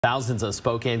Thousands of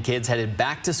Spokane kids headed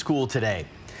back to school today.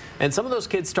 And some of those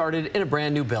kids started in a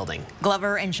brand new building.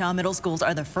 Glover and Shaw Middle Schools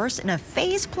are the first in a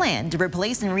phased plan to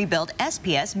replace and rebuild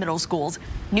SPS middle schools.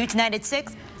 New tonight at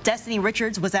 6, Destiny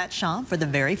Richards was at Shaw for the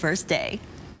very first day.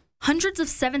 Hundreds of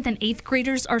 7th and 8th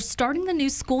graders are starting the new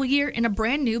school year in a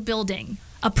brand new building.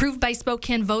 Approved by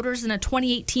Spokane voters in a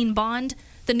 2018 bond,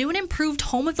 the new and improved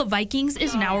home of the Vikings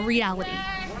is now a reality,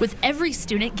 with every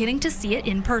student getting to see it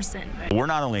in person. We're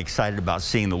not only excited about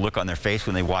seeing the look on their face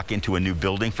when they walk into a new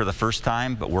building for the first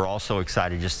time, but we're also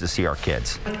excited just to see our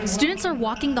kids. Students are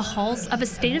walking the halls of a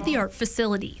state-of-the-art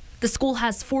facility. The school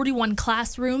has 41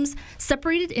 classrooms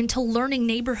separated into learning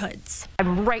neighborhoods.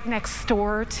 I'm right next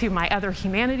door to my other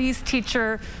humanities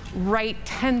teacher. Right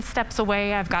 10 steps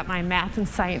away, I've got my math and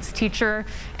science teacher,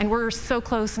 and we're so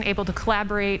close and able to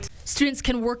collaborate. Students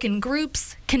can work in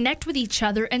groups, connect with each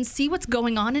other, and see what's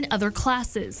going on in other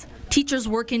classes. Teachers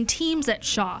work in teams at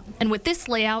Shaw, and with this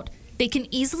layout, they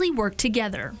can easily work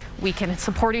together. We can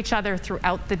support each other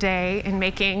throughout the day in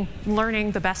making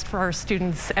learning the best for our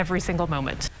students every single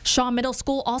moment. Shaw Middle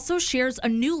School also shares a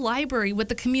new library with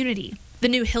the community. The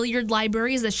new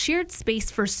Hillyard-library is a shared space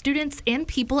for students and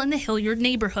people in the Hillyard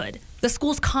neighborhood. The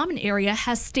school's common area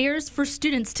has stairs for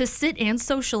students to sit and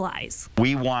socialize.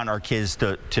 We want our kids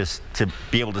to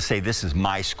be able to say, this is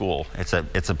my school. It's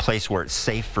a place where it's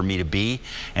safe for me to be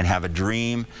and have a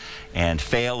dream and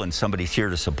fail, and somebody's here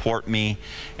to support me,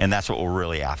 and that's what we're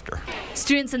really after.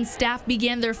 Students and staff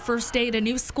began their first day at a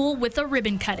new school with a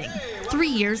ribbon cutting, 3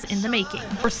 years in the making.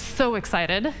 We're so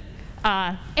excited.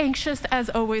 Anxious as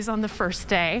always on the first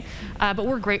day, but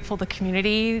we're grateful to the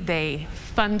community. They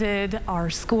funded our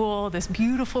school, this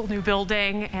beautiful new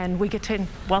building, and we get to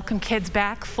welcome kids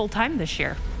back full-time this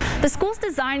year. The school's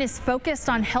design is focused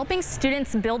on helping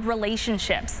students build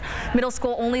relationships. Middle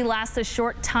school only lasts a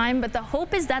short time, but the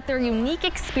hope is that their unique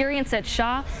experience at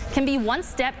Shaw can be one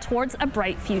step towards a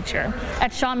bright future.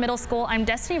 At Shaw Middle School, I'm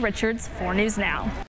Destiny Richards, 4 News Now.